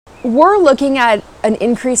We're looking at an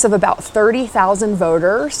increase of about 30,000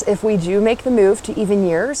 voters if we do make the move to even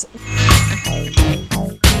years.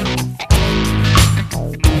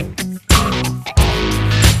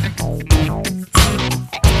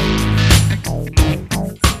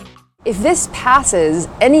 If this passes,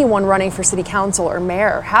 anyone running for city council or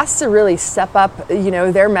mayor has to really step up,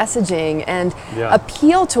 their messaging and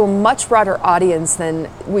appeal to a much broader audience than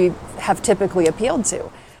we have typically appealed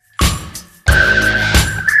to.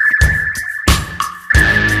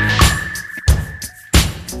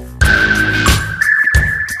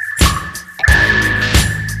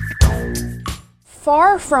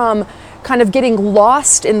 Far from kind of getting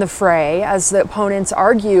lost in the fray, as the opponents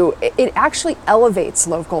argue, it actually elevates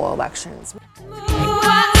local elections.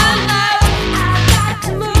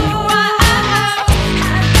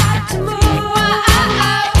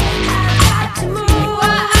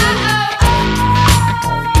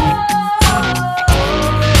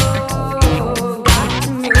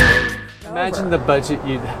 Imagine the budget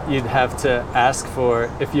you'd have to ask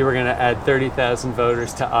for if you were going to add 30,000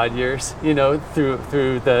 voters to odd years,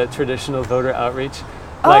 through the traditional voter outreach.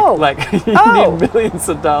 You need millions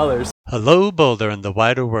of dollars. Hello, Boulder and the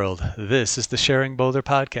wider world. This is the Sharing Boulder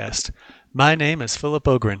podcast. My name is Philip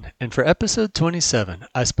Ogren, and for episode 27,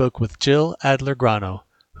 I spoke with Jill Adler-Grano,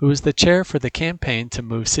 who is the chair for the campaign to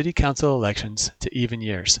move city council elections to even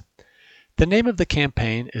years. The name of the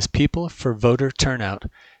campaign is People for Voter Turnout,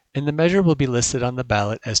 and the measure will be listed on the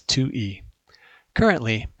ballot as 2E.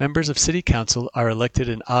 Currently, members of City Council are elected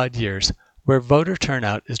in odd years, where voter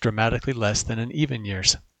turnout is dramatically less than in even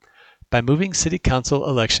years. By moving City Council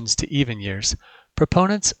elections to even years,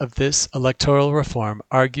 proponents of this electoral reform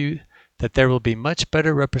argue that there will be much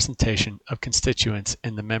better representation of constituents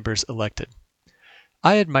in the members elected.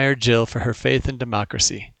 I admire Jill for her faith in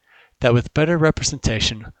democracy, that with better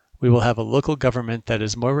representation, we will have a local government that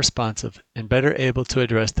is more responsive and better able to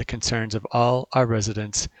address the concerns of all our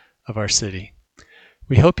residents of our city.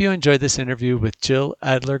 We hope you enjoyed this interview with Jill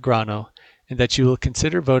Adler-Grano and that you will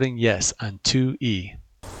consider voting yes on 2E.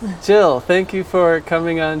 Jill, thank you for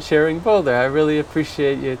coming on Sharing Boulder. I really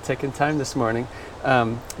appreciate you taking time this morning.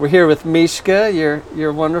 We're here with Mishka,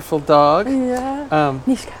 your wonderful dog. Yeah,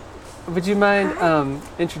 Mishka. Would you mind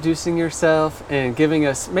introducing yourself and giving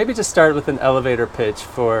us, maybe just start with an elevator pitch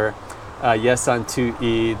for Yes on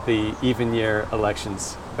 2E, the even year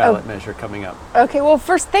elections ballot measure coming up? Okay, well,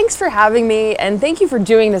 first, thanks for having me, and thank you for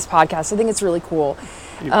doing this podcast. I think it's really cool.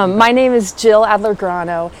 My name is Jill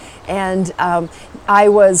Adler-Grano, and I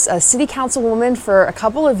was a city councilwoman for a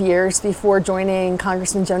couple of years before joining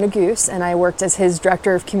Congressman Joe Neguse, and I worked as his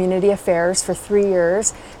director of community affairs for 3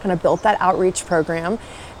 years, kind of built that outreach program.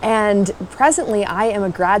 And presently, I am a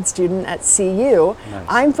grad student at CU. Nice.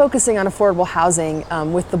 I'm focusing on affordable housing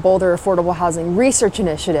with the Boulder Affordable Housing Research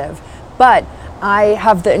Initiative, but I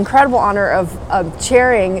have the incredible honor of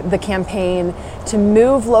chairing the campaign to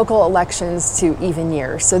move local elections to even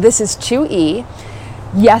years. So this is 2E.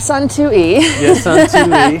 Yes on 2E. Yes on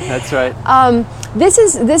 2E, that's right. This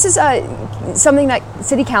is something that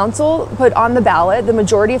City Council put on the ballot, the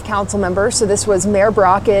majority of council members. So this was Mayor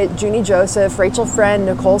Brockett, Junie Joseph, Rachel Friend,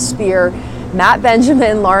 Nicole Spear, Matt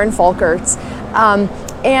Benjamin, Lauren Folkerts.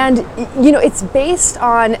 And it's based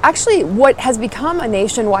on actually what has become a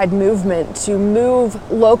nationwide movement to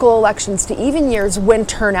move local elections to even years when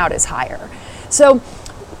turnout is higher. So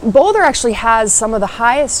Boulder actually has some of the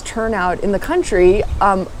highest turnout in the country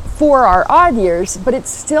for our odd years, but it's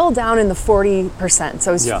still down in the 40%.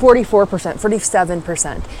 So it's 44%,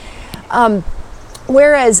 47%.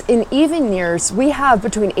 Whereas in even years, we have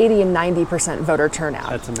between 80 and 90% voter turnout.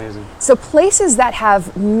 That's amazing. So places that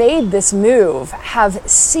have made this move have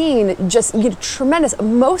seen just tremendous,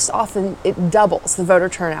 most often it doubles the voter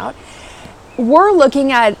turnout. We're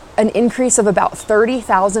looking at an increase of about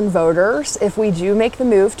 30,000 voters if we do make the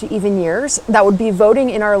move to even years. That would be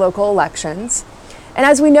voting in our local elections. And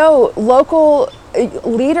as we know, local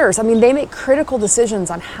leaders, they make critical decisions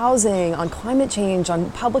on housing, on climate change,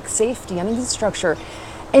 on public safety, on infrastructure.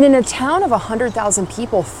 And in a town of 100,000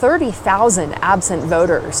 people, 30,000 absent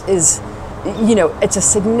voters is, it's a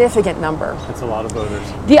significant number. That's a lot of voters.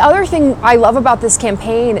 The other thing I love about this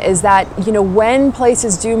campaign is that, when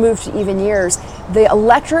places do move to even years, the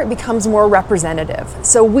electorate becomes more representative.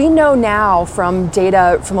 So we know now from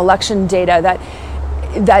data, from election data, that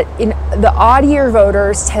in the odd year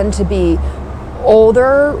voters tend to be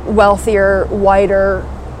older, wealthier, whiter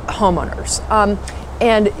homeowners.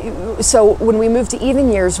 And so when we move to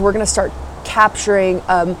even years, we're going to start capturing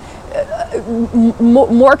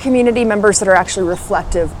more community members that are actually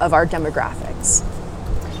reflective of our demographics.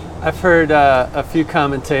 I've heard a few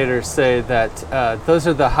commentators say that those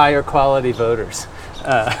are the higher quality voters,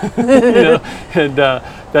 and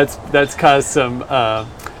that's caused some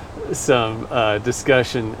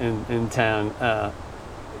discussion in town.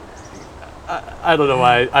 I don't know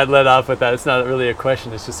why I led off with that. It's not really a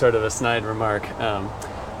question. It's just sort of a snide remark.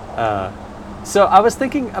 So I was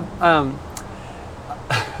thinking,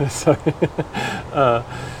 sorry.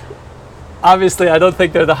 Obviously, I don't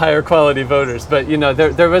think they're the higher quality voters, but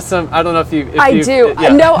there was some. I don't know if you. I do.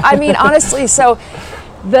 Yeah. No, I mean honestly. So,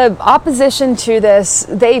 the opposition to this,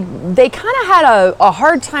 they kind of had a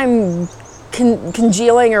hard time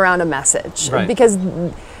congealing around a message, right. Because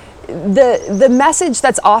the message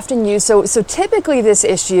that's often used. So typically this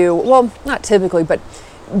issue, well, not typically, but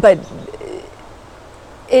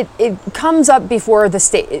it comes up before the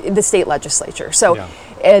state legislature. So. Yeah.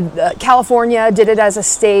 California did it as a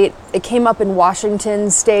state. It came up in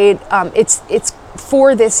Washington state. It's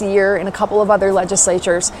for this year in a couple of other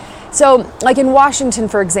legislatures. So like in Washington,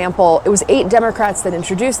 for example, it was 8 Democrats that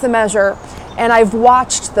introduced the measure, and I've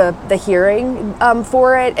watched the hearing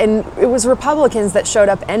for it, and it was Republicans that showed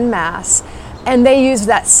up en masse, and they used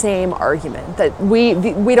that same argument that we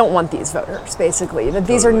don't want these voters, basically, that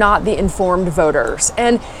these are not the informed voters.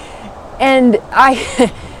 And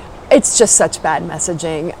I it's just such bad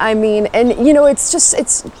messaging. I mean, and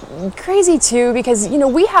it's crazy too, because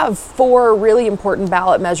we have 4 really important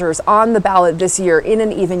ballot measures on the ballot this year in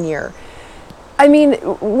an even year. I mean,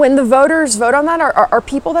 when the voters vote on that, are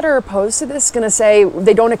people that are opposed to this going to say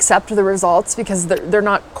they don't accept the results because they're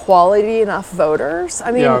not quality enough voters?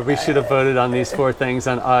 I mean, yeah, we should have voted on these 4 things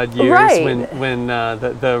on odd years, right. when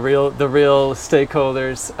the real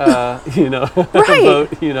stakeholders right.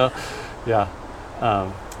 vote. Yeah.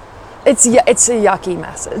 It's a yucky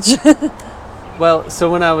message. Well, so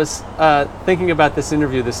when I was thinking about this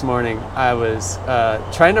interview this morning, I was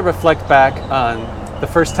trying to reflect back on the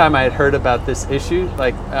first time I had heard about this issue,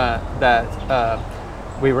 like that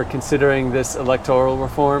we were considering this electoral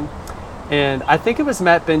reform. And I think it was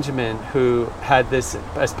Matt Benjamin who had this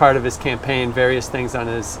as part of his campaign, various things on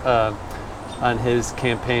his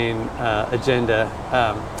campaign agenda.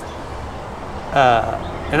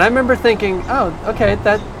 And I remember thinking, oh, okay,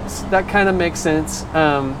 that kind of makes sense,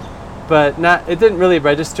 but it didn't really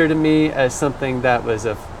register to me as something that was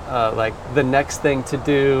like the next thing to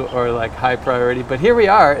do or like high priority. But here we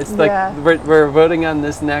are. It's like we're voting on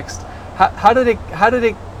this next. How did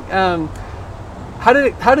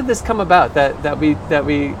this come about that we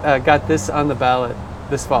got this on the ballot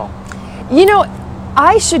this fall?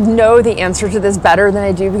 I should know the answer to this better than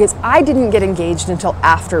I do, because I didn't get engaged until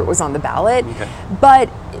after it was on the ballot. Okay. But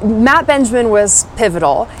Matt Benjamin was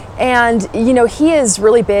pivotal, and he is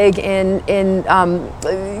really big in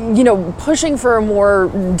pushing for a more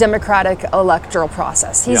democratic electoral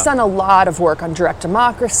process. He's done a lot of work on direct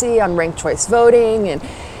democracy, on ranked choice voting,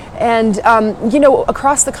 and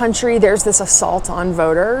across the country, there's this assault on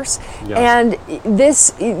voters. Yeah. And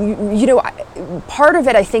this, part of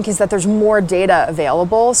it, I think, is that there's more data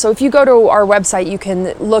available. So if you go to our website, you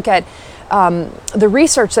can look at the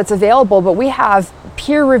research that's available, but we have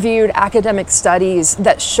peer-reviewed academic studies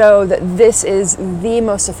that show that this is the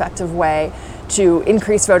most effective way to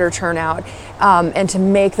increase voter turnout and to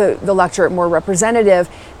make the electorate more representative.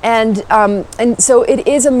 And so it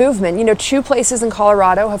is a movement. 2 places in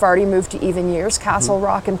Colorado have already moved to even years, Castle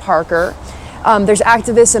Rock and Parker. There's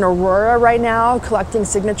activists in Aurora right now collecting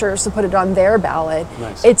signatures to put it on their ballot.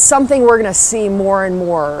 Nice. It's something we're going to see more and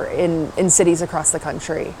more in cities across the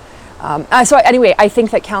country. So anyway, I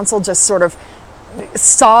think that council just sort of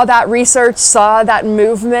saw that research, saw that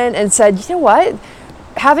movement, and said, you know what?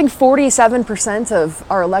 Having 47% of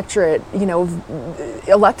our electorate,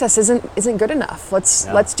 elect us isn't good enough.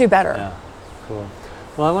 Let's do better. Yeah, cool.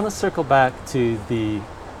 Well, I want to circle back to the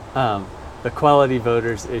quality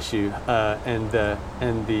voters issue and the.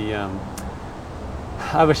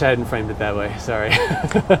 I wish I hadn't framed it that way. Sorry,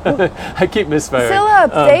 I keep misfiring.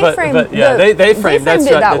 Philip, they framed. They framed. That's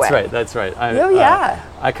it right. that way. That's right. Yeah.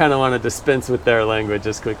 I kind of want to dispense with their language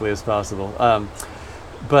as quickly as possible.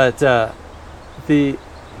 But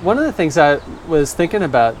one of the things I was thinking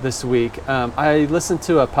about this week, I listened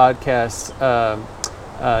to a podcast.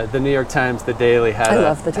 The New York Times, The Daily, had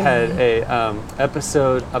a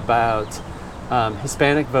episode about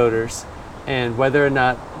Hispanic voters and whether or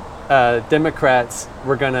not Democrats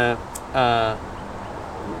were going to,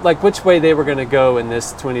 which way they were going to go in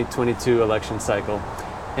this 2022 election cycle.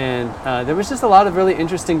 And there was just a lot of really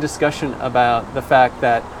interesting discussion about the fact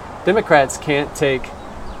that Democrats can't take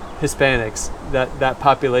Hispanics, that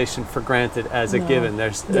population, for granted as a given.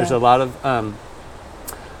 There's a lot of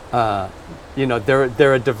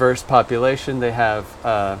they're a diverse population. They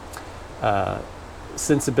have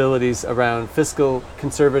sensibilities around fiscal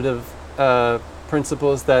conservative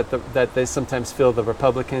principles that they sometimes feel the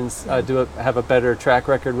Republicans have a better track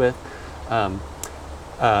record with, and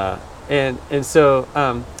so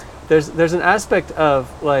there's an aspect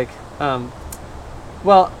of like,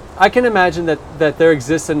 well, I can imagine that there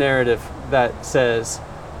exists a narrative that says,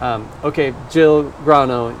 okay, Jill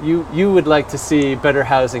Grano, you would like to see better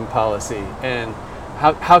housing policy, and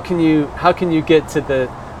how can you get to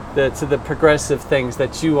the progressive things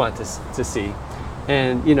that you want to see,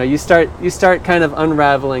 and you start kind of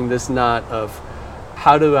unraveling this knot of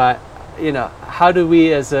how do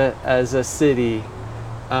we as a city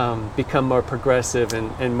become more progressive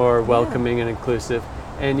and more welcoming and inclusive,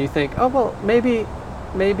 and you think, oh well, maybe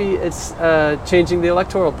it's changing the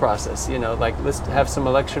electoral process, like let's have some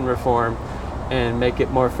election reform and make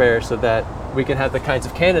it more fair so that we can have the kinds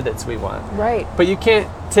of candidates we want. Right. But you can't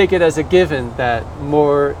take it as a given that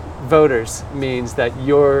more voters means that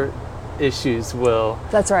your issues will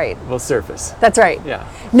surface. That's right. Yeah.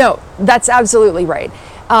 No, that's absolutely right.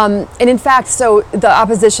 And in fact, so the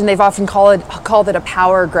opposition, they've often called it a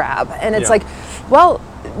power grab. And it's like, well,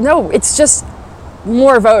 no, it's just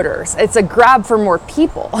more voters. It's a grab for more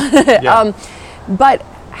people. Yeah. But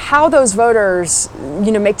how those voters,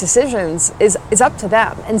 make decisions is up to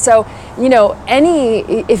them. And so,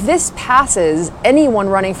 if this passes, anyone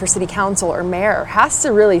running for city council or mayor has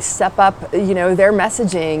to really step up, their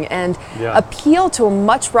messaging and appeal to a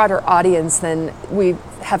much broader audience than we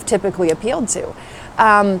have typically appealed to.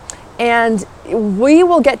 And we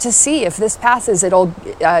will get to see if this passes. It'll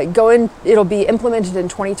be implemented in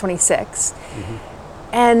 2026. Mm-hmm.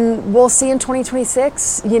 And we'll see in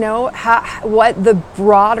 2026, what the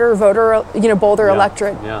broader voter, Boulder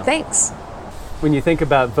electorate thinks. When you think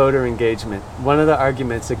about voter engagement, one of the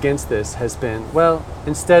arguments against this has been, well,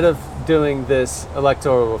 instead of doing this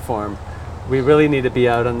electoral reform, we really need to be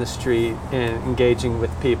out on the street and engaging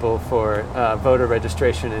with people for voter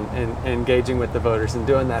registration and engaging with the voters and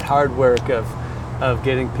doing that hard work of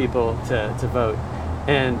getting people to vote.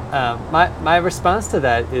 And my response to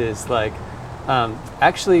that is like,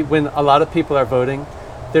 actually, when a lot of people are voting,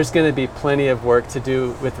 there's going to be plenty of work to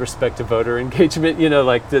do with respect to voter engagement.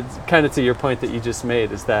 Like kind of to your point that you just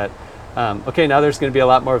made is that, okay, now there's going to be a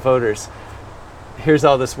lot more voters. Here's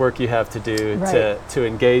all this work you have to do to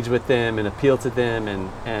engage with them and appeal to them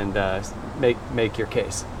and make your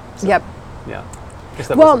case. So, yep. Yeah.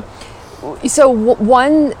 So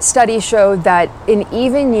one study showed that in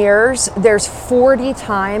even years, there's 40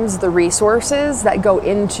 times the resources that go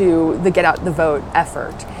into the Get Out the Vote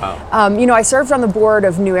effort. Wow. I served on the board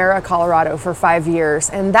of New Era Colorado for 5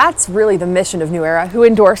 years, and that's really the mission of New Era, who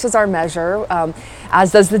endorses our measure,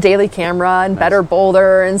 as does the Daily Camera and Better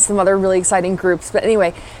Boulder and some other really exciting groups. But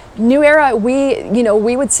anyway, New Era,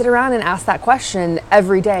 we would sit around and ask that question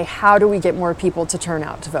every day. How do we get more people to turn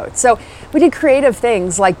out to vote? So we did creative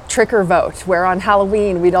things like Trick or Vote, where on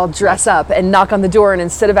Halloween we'd all dress up and knock on the door, and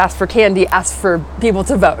instead of ask for candy, ask for people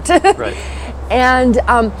to vote. Right. And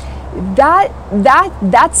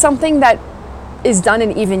that's something that is done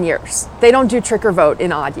in even years. They don't do Trick or Vote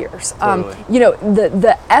in odd years. Totally.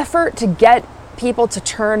 The effort to get people to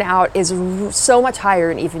turn out is so much higher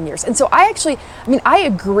in even years. And so I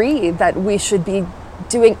agree that we should be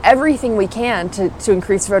doing everything we can to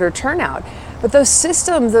increase voter turnout. But those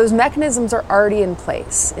systems, those mechanisms are already in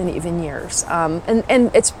place in even years. And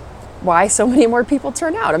it's why so many more people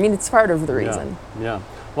turn out. It's part of the reason. Yeah.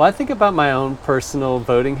 Well, I think about my own personal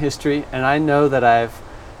voting history, and I know that I've,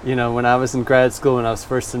 when I was in grad school, when I was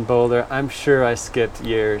first in Boulder, I'm sure I skipped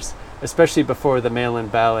years, especially before the mail-in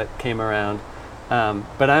ballot came around.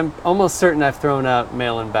 But I'm almost certain I've thrown out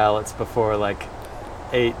mail-in ballots before, like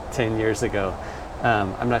 8-10 years ago.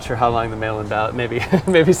 I'm not sure how long the mail-in ballot.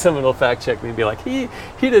 Maybe someone will fact check me and be like, he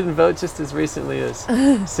didn't vote just as recently as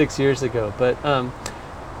 6 years ago. But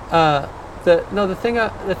the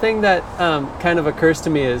thing that kind of occurs to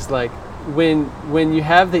me is like when you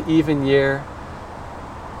have the even year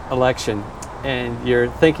election, and you're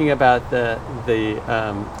thinking about the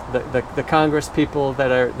Congress people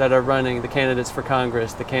that are running, the candidates for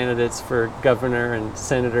Congress, the candidates for governor and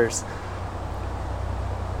senators.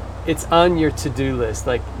 It's on your to-do list,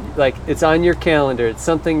 like it's on your calendar. It's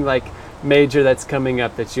something like major that's coming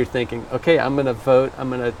up that you're thinking, okay, I'm gonna vote.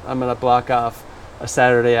 I'm gonna block off a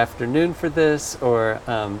Saturday afternoon for this, or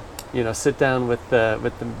sit down with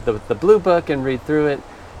the blue book and read through it.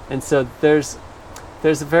 And so there's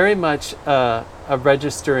very much a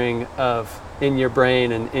registering of in your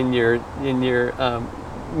brain and in your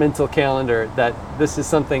mental calendar that this is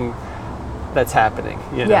something that's happening,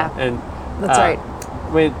 you know. Yeah, and that's right.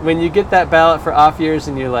 When you get that ballot for off years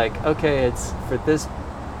and you're like, okay, it's for this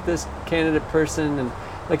candidate person, and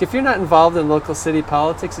like if you're not involved in local city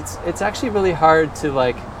politics, it's actually really hard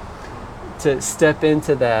to step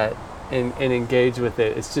into that and engage with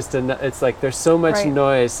it. It's just it's like there's so much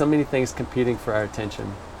noise, so many things competing for our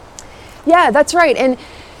attention. Yeah, that's right. And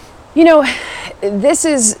you know, this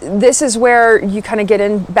is where you kind of get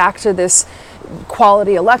in back to this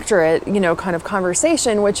quality electorate, you know, kind of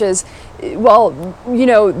conversation, which is, well, you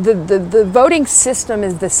know, the voting system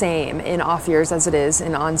is the same in off years as it is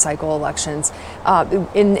in on-cycle elections,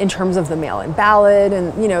 in terms of the mail-in ballot,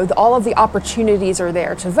 and you know, all of the opportunities are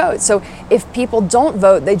there to vote. So if people don't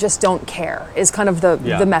vote, they just don't care, is kind of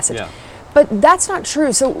the message. Yeah. But that's not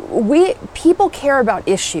true. So people care about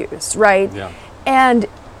issues, right? Yeah. And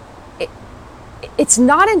it's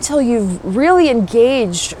not until you've really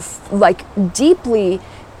engaged like deeply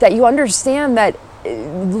that you understand that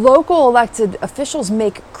local elected officials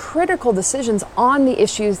make critical decisions on the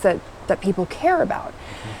issues that people care about.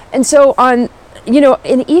 And so on, you know,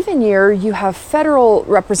 in even year, you have federal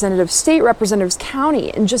representatives, state representatives,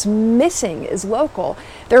 county, and just missing is local.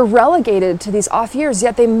 They're relegated to these off years,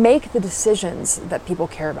 yet they make the decisions that people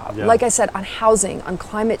care about. Yeah. Like I said, on housing, on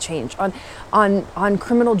climate change, on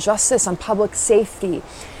criminal justice, on public safety.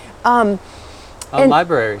 On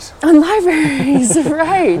libraries. On libraries,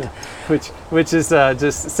 right. Which is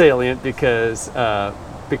just salient because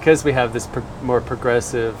we have this more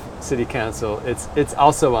progressive city council. It's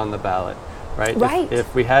also on the ballot. Right.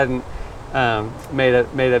 If we hadn't made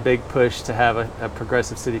a big push to have a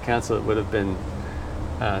progressive city council, it would have been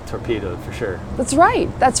torpedoed for sure. That's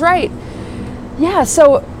right. Yeah.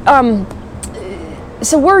 So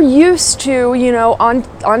so we're used to, you know,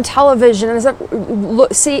 on television,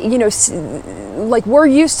 like we're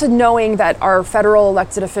used to knowing that our federal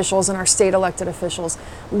elected officials and our state elected officials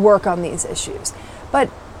work on these issues, but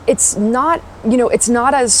it's not, you know, it's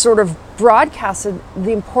not as sort of broadcasted the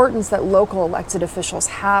importance that local elected officials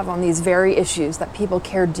have on these very issues that people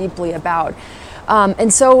care deeply about.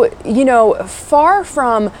 And so, you know, far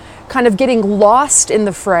from kind of getting lost in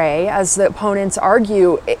the fray, as the opponents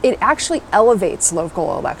argue, it actually elevates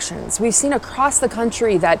local elections. We've seen across the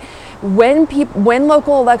country that when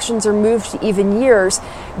local elections are moved to even years,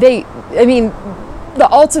 the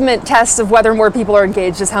ultimate test of whether more people are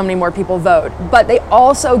engaged is how many more people vote. But they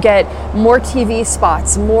also get more TV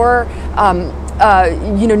spots, more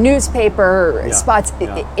newspaper spots.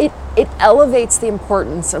 Yeah. It elevates the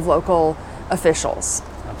importance of local officials.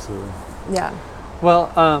 Absolutely. Yeah.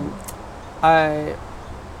 Well, I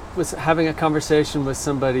was having a conversation with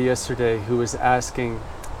somebody yesterday who was asking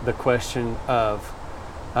the question of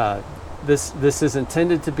this is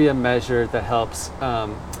intended to be a measure that helps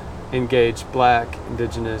engage Black,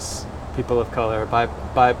 Indigenous, people of color,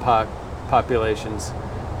 BIPOC populations,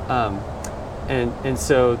 and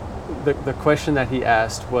so the question that he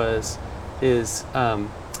asked was, is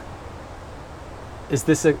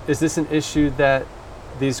this an issue that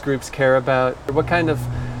these groups care about? What kind of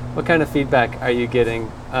feedback are you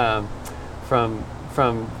getting from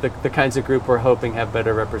the kinds of group we're hoping have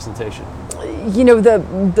better representation? You know,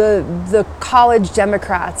 the college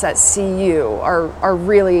Democrats at CU are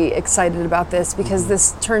really excited about this because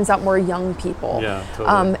this turns out more young people. Yeah,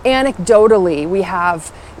 totally. Anecdotally, we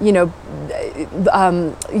have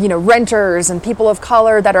renters and people of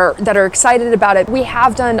color that are excited about it. We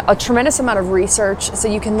have done a tremendous amount of research, so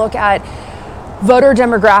you can look at voter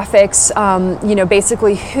demographics,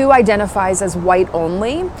 basically who identifies as white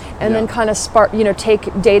only, and then kind of take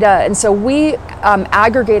data. And so we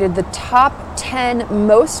aggregated the top 10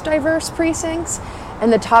 most diverse precincts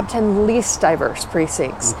and the top 10 least diverse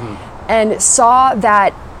precincts, and saw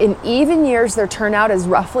that in even years their turnout is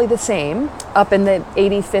roughly the same, up in the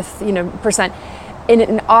 85th percent.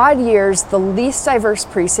 In odd years, the least diverse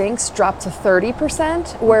precincts drop to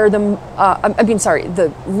 30%, where the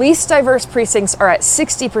least diverse precincts are at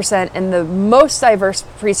 60%, and the most diverse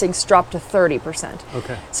precincts drop to 30%.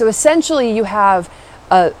 Okay. So essentially, you have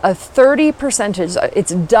a 30 percentage.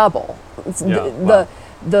 It's double.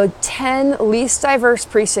 The 10 least diverse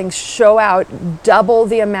precincts show out double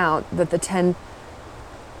the amount that the 10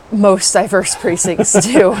 most diverse precincts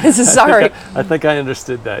do. Sorry. I think I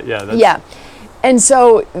understood that. Yeah. Yeah. And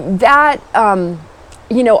so that,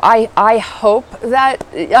 I hope that,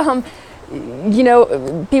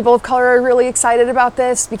 people of color are really excited about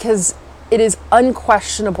this, because it is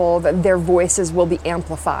unquestionable that their voices will be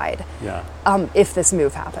amplified if this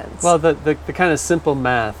move happens. Well, the kind of simple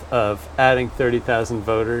math of adding 30,000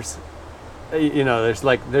 voters,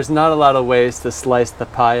 there's not a lot of ways to slice the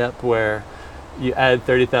pie up where you add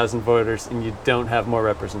 30,000 voters and you don't have more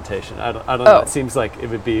representation. I don't know. It seems like it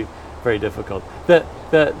would be very difficult. The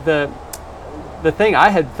thing I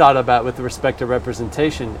had thought about with respect to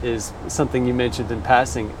representation is something you mentioned in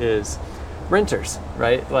passing is renters,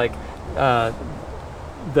 right? Like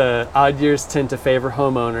the odd years tend to favor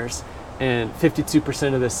homeowners, and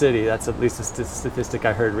 52% of the city, that's at least a statistic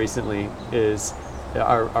I heard recently,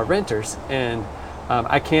 are renters. And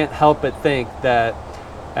I can't help but think that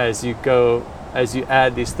as you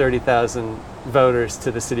add these 30,000 voters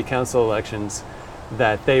to the city council elections,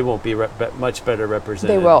 that they won't be much better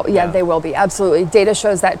represented. They will, they will be, absolutely. Data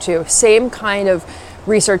shows that too. Same kind of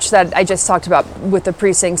research that I just talked about with the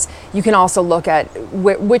precincts. You can also look at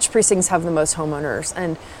which precincts have the most homeowners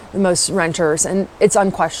and the most renters, and it's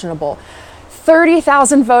unquestionable.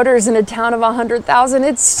 30,000 voters in a town of 100,000.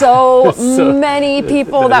 It's so many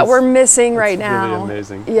people that we're missing right now. It's really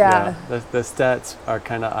amazing. Yeah. The stats are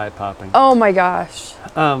kind of eye-popping. Oh my gosh.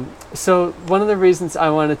 So one of the reasons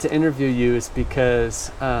I wanted to interview you is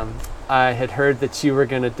because I had heard that you were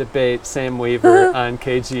going to debate Sam Weaver on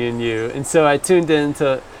KGNU, and so I tuned in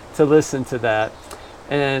to listen to that,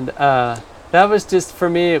 and that was just, for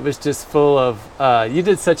me, it was just full of, you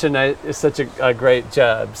did such a great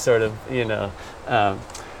job, sort of,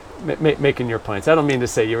 making your points. I don't mean to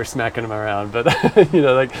say you were smacking them around, but you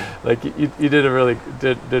did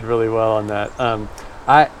really well on that.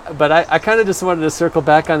 I kind of just wanted to circle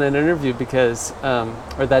back on that interview because,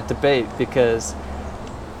 or that debate, because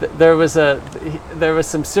there was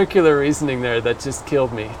some circular reasoning there that just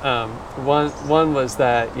killed me. One was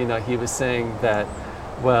that he was saying that,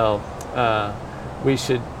 well, we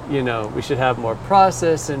should have more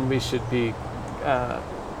process, and we should be,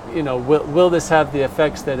 will this have the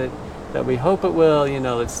effects that we hope it will?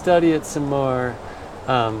 Let's study it some more,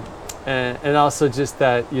 and also just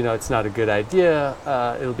that it's not a good idea.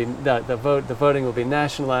 It'll be the voting will be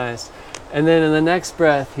nationalized, and then in the next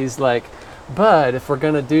breath he's like, but if we're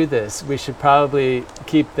going to do this, we should probably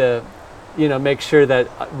keep make sure that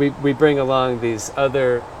we bring along these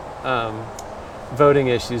other voting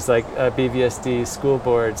issues like BVSD, school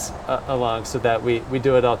boards along, so that we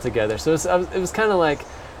do it all together. So it was kind of like,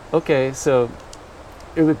 okay, so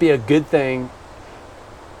it would be a good thing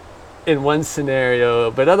in one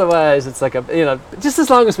scenario, but otherwise it's like just as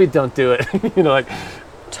long as we don't do it,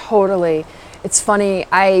 Totally. It's funny.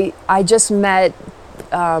 I just met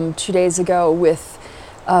 2 days ago with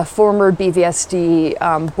a former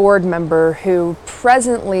BVSD board member who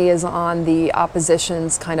presently is on the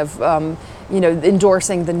opposition's kind of,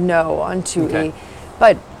 endorsing the no on 2E. Okay.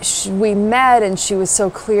 But we met and she was so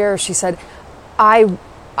clear. She said, I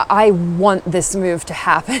want this move to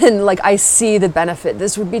happen. Like, I see the benefit.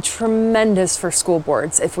 This would be tremendous for school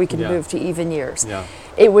boards if we could move to even years. Yeah.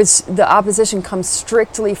 It was, the opposition comes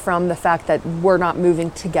strictly from the fact that we're not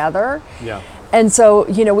moving together. Yeah. And so,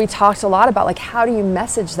 we talked a lot about, like, how do you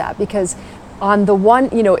message that? Because on the one,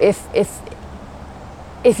 if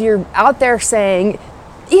you're out there saying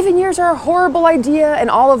even years are a horrible idea and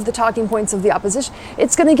all of the talking points of the opposition,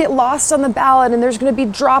 it's going to get lost on the ballot, and there's going to be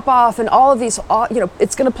drop off, and all of these,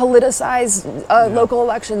 it's going to politicize local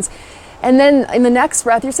elections. And then in the next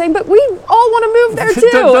breath, you're saying, but we all want to move there too.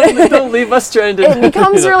 don't leave us stranded. It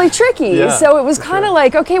becomes really tricky. Yeah, so it was kind of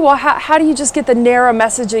like, okay, well, how do you just get the narrow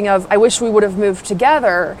messaging of, I wish we would have moved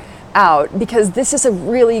together out, because this is a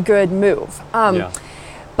really good move.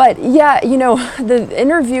 But yeah, the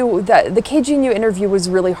interview, the KGNU interview was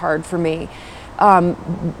really hard for me,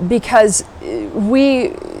 because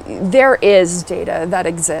there is data that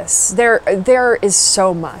exists. There is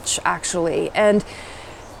so much, actually. And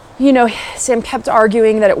Sam kept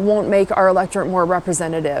arguing that it won't make our electorate more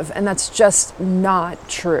representative, and that's just not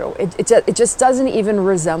true. It just doesn't even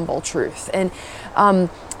resemble truth. And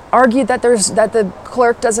argued that the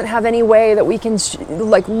clerk doesn't have any way that we can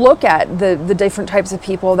look at the different types of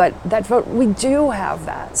people that vote. We do have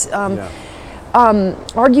that.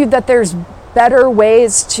 Argued that there's better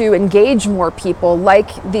ways to engage more people,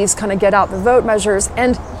 like these kind of get out the vote measures.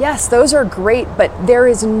 And yes, those are great, but there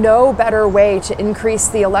is no better way to increase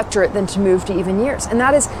the electorate than to move to even years. And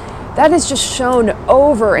that is just shown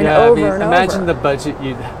over and over and over. Imagine the budget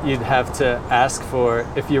you'd have to ask for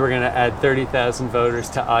if you were going to add 30,000 voters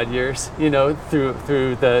to odd years,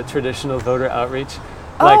 through the traditional voter outreach.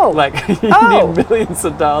 You need millions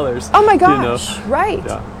of dollars. Oh my gosh, right.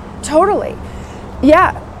 Yeah. Totally.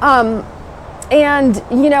 Yeah. And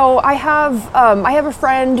I have a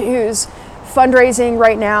friend who's fundraising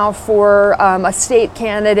right now for a state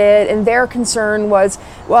candidate, and their concern was,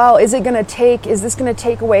 well, is this going to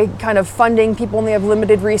take away kind of funding? People only have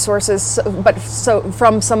limited resources,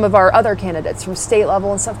 from some of our other candidates from state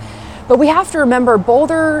level and stuff. But we have to remember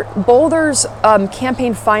Boulder's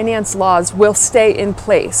campaign finance laws will stay in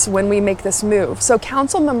place when we make this move. So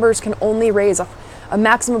council members can only raise a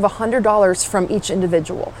maximum of $100 from each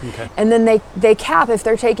individual. Okay. And then they cap, if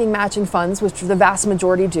they're taking matching funds, which the vast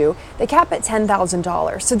majority do, they cap at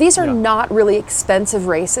 $10,000. So these are not really expensive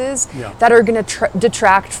races that are going to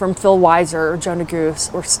detract from Phil Weiser or Joe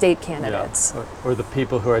Neguse or state candidates. Or the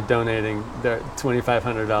people who are donating their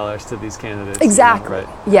 $2,500 to these candidates. Exactly. You know,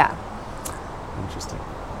 right? Yeah. Interesting.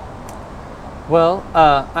 Well,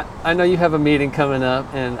 I know you have a meeting coming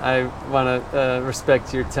up, and I want to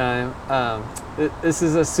respect your time. This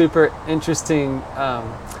is a super interesting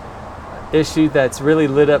issue that's really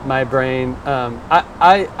lit up my brain.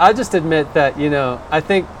 I just admit that, I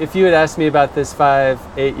think if you had asked me about this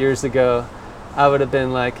 5-8 years ago, I would have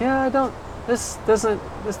been like, this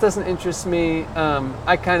doesn't interest me.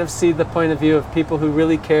 I kind of see the point of view of people who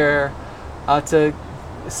really care ought to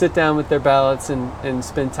sit down with their ballots and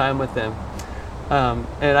spend time with them.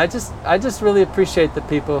 And I just really appreciate the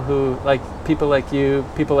people who, like people like you,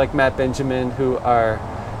 people like Matt Benjamin, who are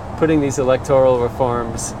putting these electoral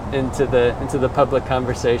reforms into the public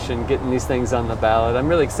conversation, getting these things on the ballot. I'm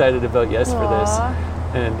really excited to vote yes for this,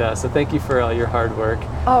 and so thank you for all your hard work.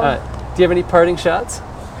 Do you have any parting shots?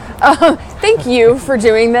 Thank you for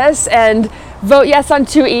doing this, and vote yes on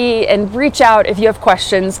 2E and reach out if you have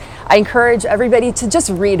questions. I encourage everybody to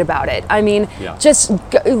just read about it. I mean, just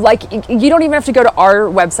you don't even have to go to our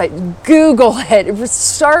website. Google it.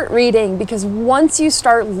 Start reading, because once you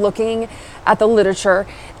start looking at the literature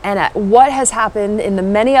and at what has happened in the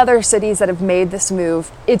many other cities that have made this move,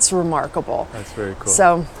 it's remarkable. That's very cool.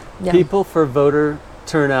 So,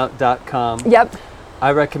 peopleforvoterturnout.com. Yep.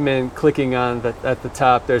 I recommend clicking on at the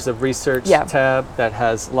top. There's a research tab that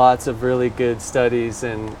has lots of really good studies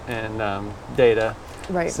and data.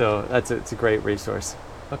 Right. So it's a great resource.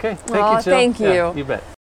 Okay. Thank you, Jill. Thank you. Yeah, you bet.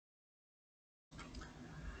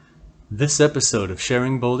 This episode of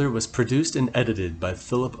Sharing Boulder was produced and edited by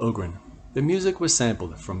Philip Ogren. The music was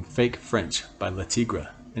sampled from Fake French by La Tigre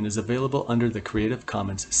and is available under the Creative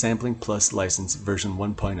Commons Sampling Plus license version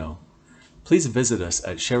 1.0. Please visit us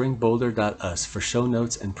at sharingboulder.us for show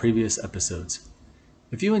notes and previous episodes.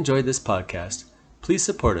 If you enjoyed this podcast, please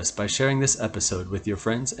support us by sharing this episode with your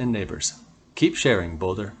friends and neighbors. Keep sharing,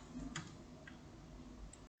 Boulder.